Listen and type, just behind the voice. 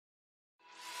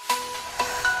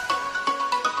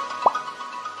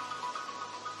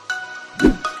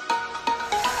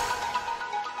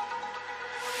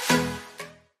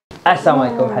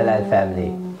Assalamualaikum Halal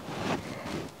family.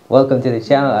 Welcome to the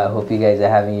channel. I hope you guys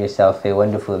are having yourself a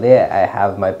wonderful day. I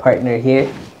have my partner here.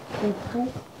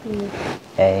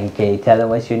 And can you tell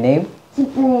them what's your name?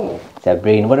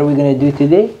 Sabrine. What are we going to do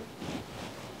today?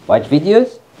 Watch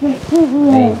videos?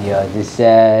 Video. This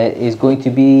is going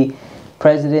to be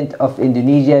President of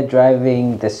Indonesia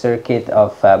driving the circuit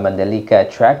of Mandalika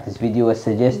track. This video was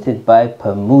suggested by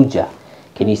Pamuja.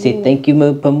 Can you say thank you,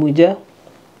 Pamuja?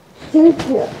 Thank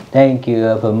you. Thank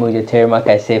you, Pamuja. Terima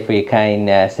kasih for your kind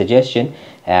suggestion.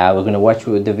 We're going to watch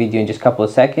the video in just a couple of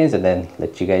seconds and then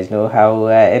let you guys know how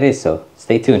it is. So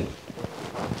stay tuned.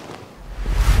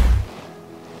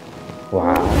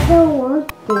 Wow. I don't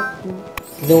want this one.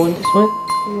 You don't want this one?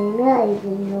 Maybe I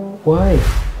even know. Why?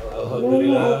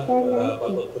 Maybe I don't like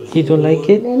it. You don't like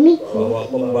it? Let me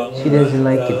see. She doesn't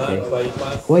like it, babe.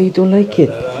 Why you don't like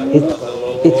it?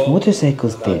 It's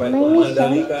motorcycles there. Maybe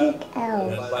something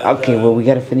else. Okay, well we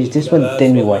gotta finish this one,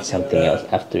 then we watch something else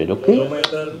after it, okay?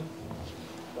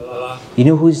 You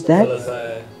know who's that?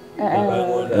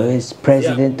 He's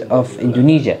President of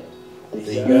Indonesia.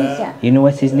 Indonesia. You know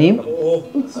what's his name?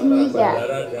 Indonesia.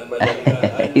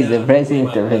 He's the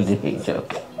President of Indonesia.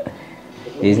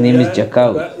 His name is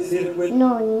Jokowi.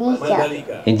 No,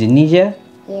 Indonesia. Indonesia?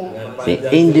 Yeah. Say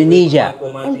Indonesia.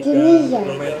 Indonesia.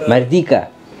 Merdeka.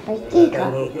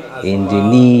 Berita.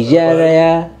 Indonesia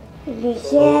Raya.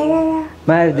 Indonesia.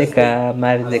 Merdeka,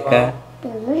 Merdeka.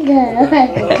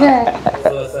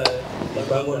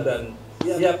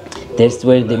 That's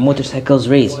where the motorcycles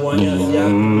race.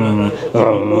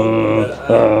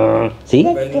 See?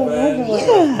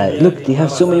 Yeah, look, they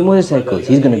have so many motorcycles.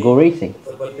 He's gonna go racing.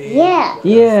 Yeah.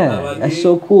 Yeah, that's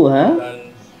so cool, huh?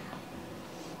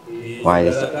 Why,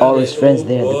 there's all his friends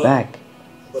there at the back.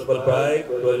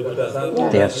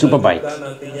 They have super bikes.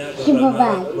 Super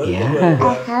bike. Yeah.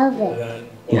 I have it.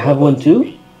 You have one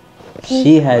too?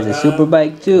 She has a super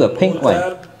bike too, a pink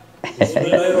one. She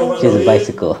has a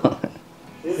bicycle.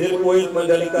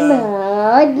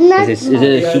 No, not. Is it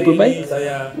a super bike?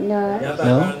 No.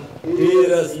 No?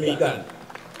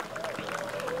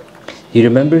 You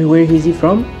remember where is he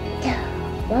from?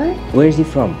 What? Where is he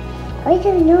from? I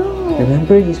don't know.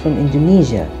 Remember, he's from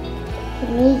Indonesia.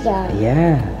 Indonesia.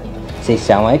 Yeah. Say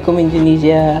Assalamualaikum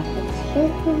Indonesia.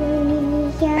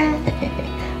 Indonesia.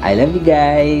 I love you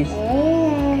guys.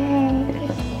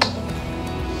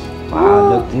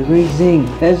 Wow, look, they're racing.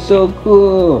 That's so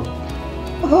cool.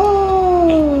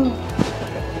 Oh.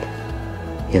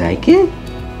 You like it?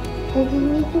 But you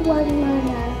need to watch my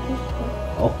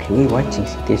last. Okay, we're watching.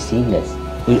 They're seeing us.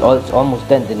 It's almost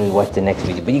done. Then we watch the next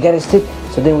video. But you gotta sit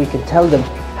so then we can tell them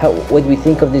what we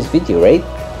think of this video, right?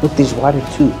 Look, there's water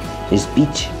too. There's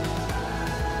beach.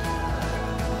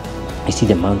 You see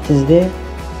the mountains there?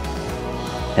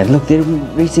 And look, they're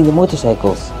racing the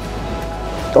motorcycles.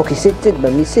 Okay, sit,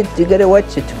 mommy, sit. You gotta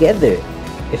watch it together.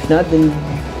 If not, then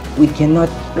we cannot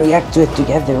react to it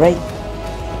together, right?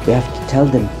 We have to tell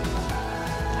them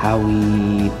how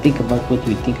we think about what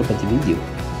we think about the video.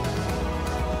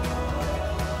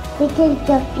 We can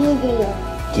the video.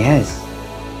 Yes.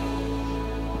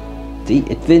 See,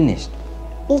 it finished.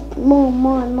 It's more.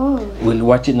 We'll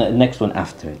watch it the next one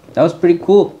after it. That was pretty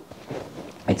cool.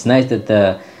 It's nice that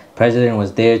the president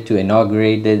was there to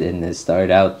inaugurate it and start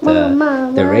out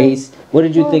the race. What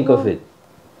did you think of it?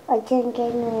 I think I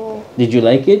know. Did you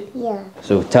like it? Yeah.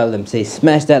 So tell them, say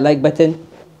smash that like button.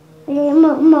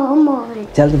 More.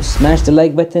 Tell them smash the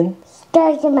like button.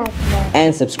 Start the match.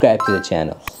 And subscribe to the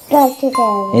channel. Start the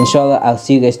game. Inshallah, I'll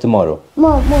see you guys tomorrow.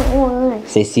 More.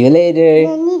 Say see you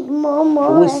later. I need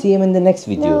more. We'll see him in the next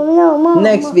video. No, more.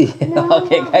 Next video.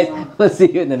 Okay, guys, we'll see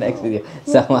you in the next video.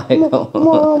 Assalamualaikum.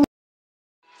 More.